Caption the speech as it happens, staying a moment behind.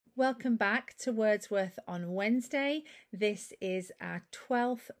Welcome back to Wordsworth on Wednesday. This is our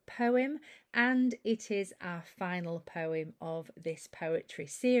 12th poem and it is our final poem of this poetry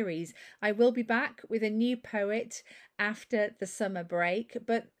series. I will be back with a new poet after the summer break,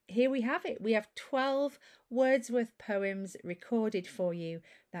 but here we have it. We have 12 Wordsworth poems recorded for you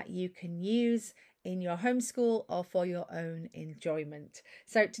that you can use in your homeschool or for your own enjoyment.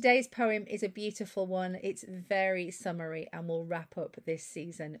 So today's poem is a beautiful one. It's very summery and will wrap up this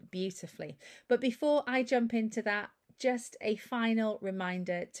season beautifully. But before I jump into that, just a final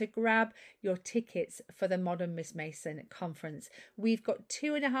reminder to grab your tickets for the Modern Miss Mason conference. We've got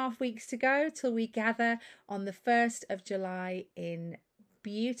 2.5 weeks to go till we gather on the 1st of July in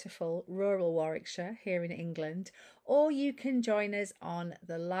beautiful rural Warwickshire here in England, or you can join us on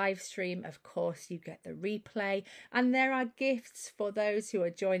the live stream. Of course, you get the replay, and there are gifts for those who are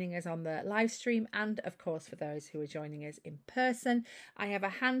joining us on the live stream, and of course for those who are joining us in person. I have a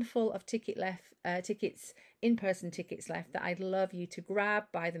handful of in-person tickets left that I'd love you to grab.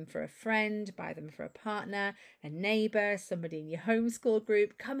 Buy them for a friend, buy them for a partner, a neighbour, somebody in your homeschool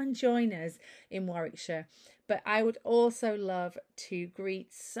group. Come and join us in Warwickshire. But I would also love to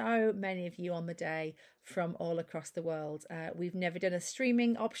greet so many of you on the day from all across the world. We've never done a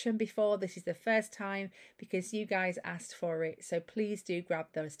streaming option before. This is the first time because you guys asked for it. So please do grab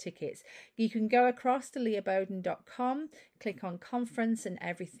those tickets. You can go across to leahbowden.com, click on conference, and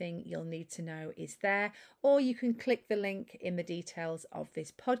everything you'll need to know is there. Or you can click the link in the details of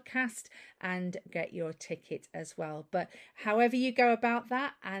this podcast and get your ticket as well. But however you go about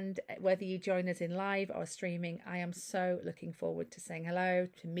that, and whether you join us in live or streaming, I am so looking forward to saying hello,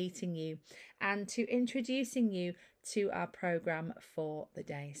 to meeting you, and to introducing you to our programme for the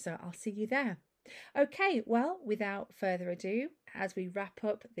day. So I'll see you there. Okay, well, without further ado, as we wrap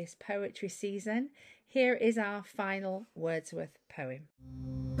up this poetry season, here is our final Wordsworth poem.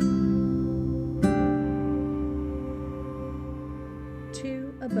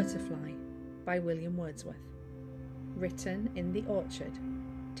 To a Butterfly by William Wordsworth. Written in the orchard,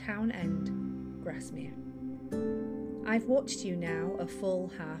 Town End, Grasmere. I've watched you now a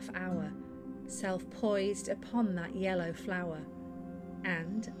full half hour, self-poised upon that yellow flower.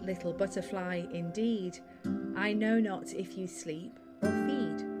 And, little butterfly, indeed, I know not if you sleep or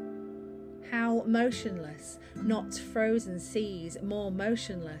feed. How motionless, not frozen seas, more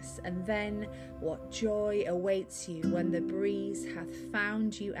motionless, and then what joy awaits you when the breeze hath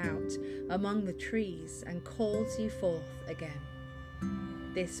found you out among the trees and calls you forth again.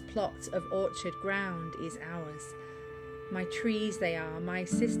 This plot of orchard ground is ours. My trees they are, my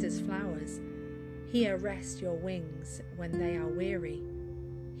sister's flowers. Here rest your wings when they are weary.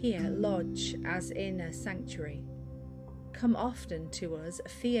 Here lodge as in a sanctuary. Come often to us,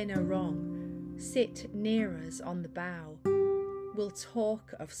 fear no wrong. Sit near us on the bough. We'll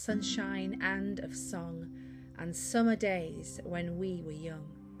talk of sunshine and of song, and summer days when we were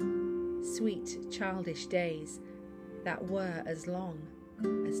young. Sweet childish days that were as long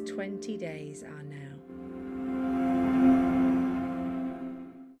as 20 days are now.